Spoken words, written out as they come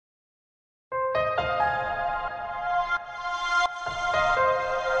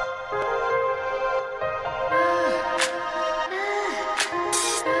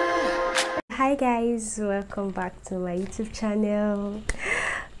Hi guys, welcome back to my YouTube channel.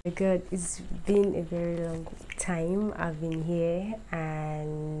 My god, it's been a very long time I've been here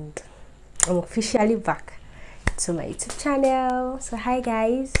and I'm officially back to my YouTube channel. So hi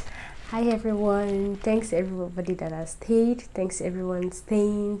guys, hi everyone, thanks to everybody that has stayed, thanks to everyone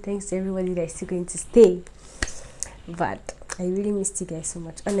staying, thanks to everybody that is still going to stay. But I really missed you guys so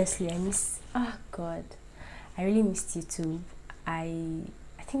much. Honestly, oh god, I really missed YouTube. I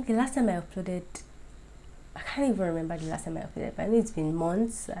think the last time I uploaded, I can't even remember the last time I uploaded, but I know it's been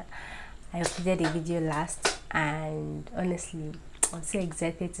months. I uploaded a video last, and honestly, I'm so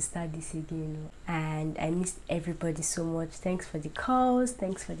excited to start this again. And I missed everybody so much. Thanks for the calls,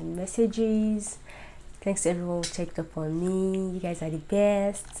 thanks for the messages, thanks to everyone who checked up on me. You guys are the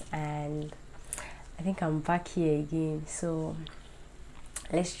best, and I think I'm back here again. So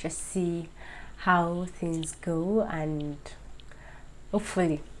let's just see how things go, and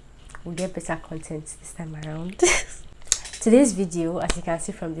hopefully we'll get better content this time around. Today's video, as you can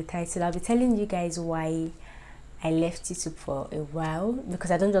see from the title, I'll be telling you guys why I left YouTube for a while,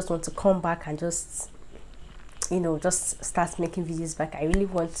 because I don't just want to come back and just start making videos back. I really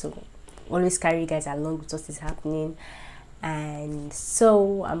want to always carry you guys along with what is happening, and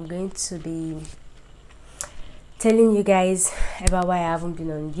so I'm going to be telling you guys about why I haven't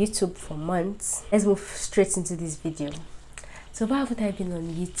been on YouTube for months. Let's move straight into this video. So why haven't I been on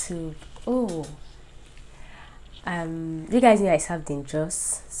YouTube? Oh, you guys know I served in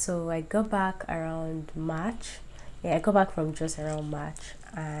Jos, so I got back around March. Yeah, I got back from Jos around March,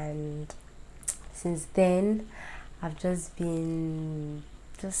 and since then I've just been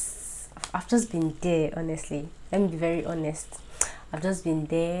there. Honestly, let me be very honest. I've just been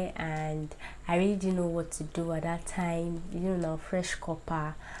there, and I really didn't know what to do at that time. You know, now fresh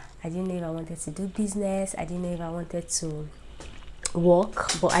copper. I didn't know if I wanted to do business. I didn't know if I wanted to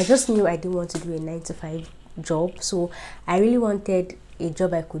work, but I just knew I didn't want to do a 9-to-5 job. So I really wanted a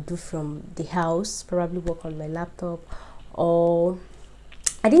job I could do from the house, probably work on my laptop, or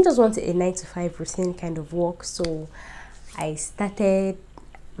I didn't just want a 9-to-5 routine kind of work. So I started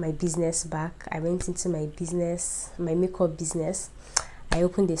my business back. I went into my makeup business. I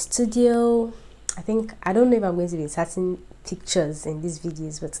opened a studio. I don't know if I'm going to be inserting pictures in these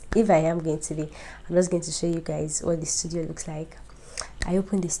videos, but if I am going to be, I'm just going to show you guys what the studio looks like. I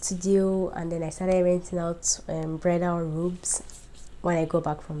opened the studio, and then I started renting out bridal robes when I go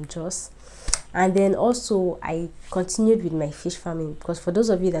back from Jos. And then also I continued with my fish farming, because for those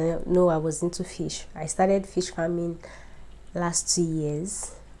of you that know I was into fish, I started fish farming last 2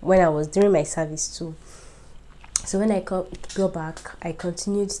 years when I was doing my service too. So when I go back, I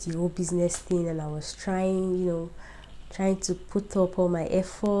continued the whole business thing, and I was trying to put up all my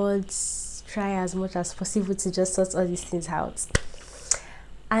efforts, try as much as possible to just sort all these things out.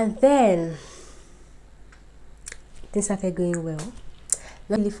 And then things started going well.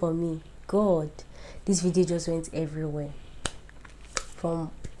 Luckily for me, god, this video just went everywhere. I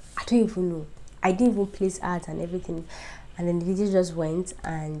don't even know, I didn't even place ads and everything, and then the video just went,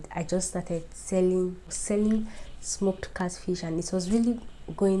 and I just started selling smoked catfish, and it was really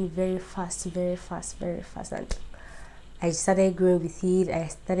going very fast, and I started growing with it. I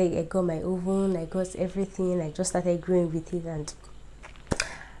got my oven, I got everything. I just started growing with it, and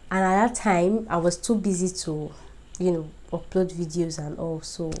at that time I was too busy to upload videos and all,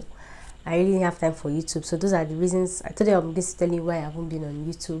 so I really didn't have time for YouTube. So those are the reasons. I told you I'm going to tell you why I haven't been on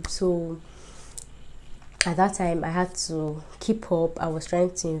YouTube. So at that time I had to keep up. I was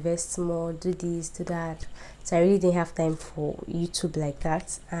trying to invest more, do this, do that, so I really didn't have time for YouTube like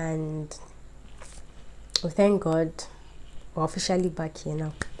that. And thank god we're officially back here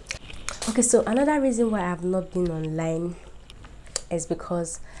now. Okay, so another reason why I have not been online is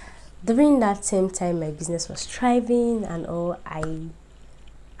because during that same time my business was thriving and all, I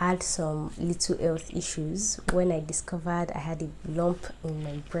had some little health issues when I discovered I had a lump in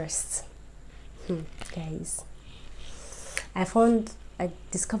my breast. Guys, I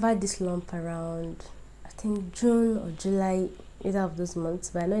discovered this lump around, I think, June or July, either of those months,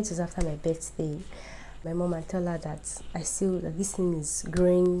 but I know it was after my birthday. My mom, I told her that that this thing is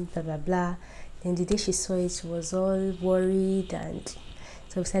growing, blah blah blah. Then the day she saw it, she was all worried, and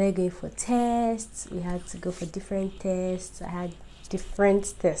so we started going for tests. We had to go for different tests. I had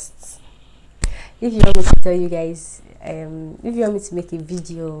different tests. If you want me to tell you guys, if you want me to make a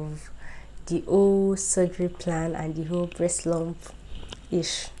video of the whole surgery plan and the whole breast lump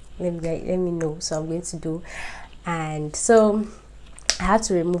ish, let me know. So I'm going to do. And so I had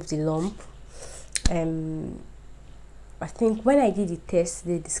to remove the lump. I think when I did the test,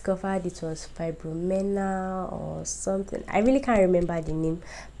 they discovered it was fibromena or something. I really can't remember the name,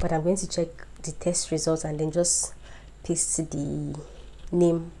 but I'm going to check the test results and then just paste the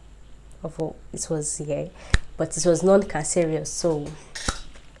name of what it was here. But it was non-cancerous, so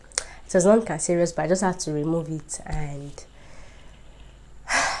it was non-cancerous, but I just had to remove it. And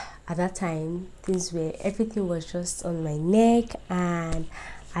at that time, everything was just on my neck, and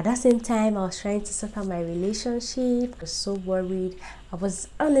at that same time I was trying to sort out my relationship. I was so worried. I was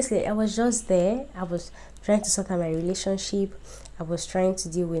just there. I was trying to sort out my relationship. I was trying to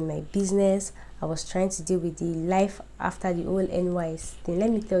deal with my business. I was trying to deal with the life after the old NYSC thing. Let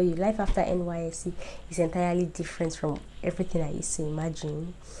me tell you, life after NYSC is entirely different from everything I used to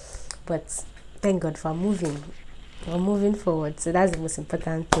imagine. But thank God for moving. We're moving forward, so that's the most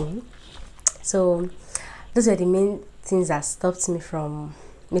important thing. So those were the main things that stopped me from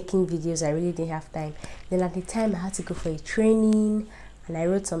making videos. I really didn't have time. Then at the time I had to go for a training and I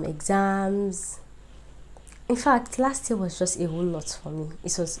wrote some exams. In fact, last year was just a whole lot for me.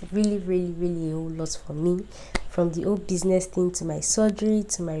 It was really a whole lot for me, from the whole business thing to my surgery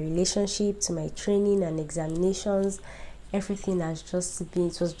to my relationship to my training and examinations. Everything has just been,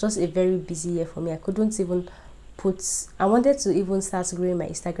 it was just a very busy year for me. I couldn't even I wanted to even start growing my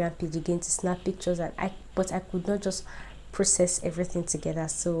Instagram page again to snap pictures, but I could not just process everything together.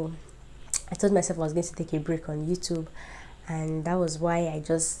 So I told myself I was going to take a break on YouTube, and that was why I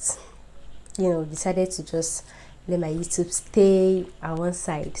just decided to just let my YouTube stay at one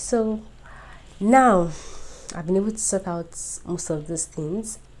side. So now I've been able to sort out most of those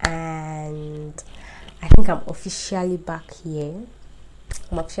things, and I think I'm officially back here.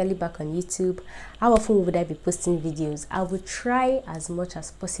 I'm officially back on YouTube. How often would I be posting videos? I will try as much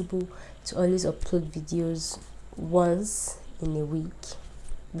as possible to always upload videos once in a week.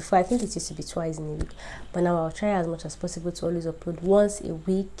 Before, I think it used to be twice in a week, but now I'll try as much as possible to always upload once a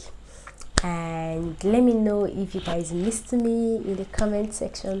week. And let me know if you guys missed me in the comment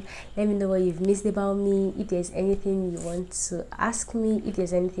section. Let me know what you've missed about me. If there's anything you want to ask me, if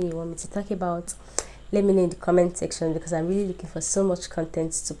there's anything you want me to talk about, let me know in the comment section, because I'm really looking for so much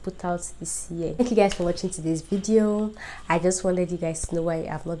content to put out this year. Thank you guys for watching today's video. I just wanted you guys to know why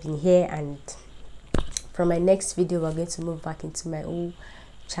I've not been here, and from my next video we're going to move back into my old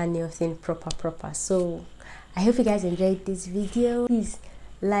channel thing proper. So I hope you guys enjoyed this video. Please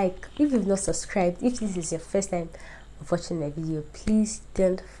like, if you've not subscribed, if this is your first time of watching my video, please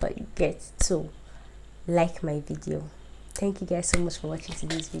don't forget to like my video. Thank you guys so much for watching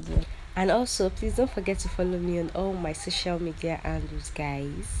today's video. And also, please don't forget to follow me on all my social media handles,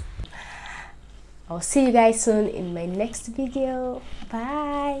 guys. I'll see you guys soon in my next video.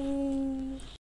 Bye.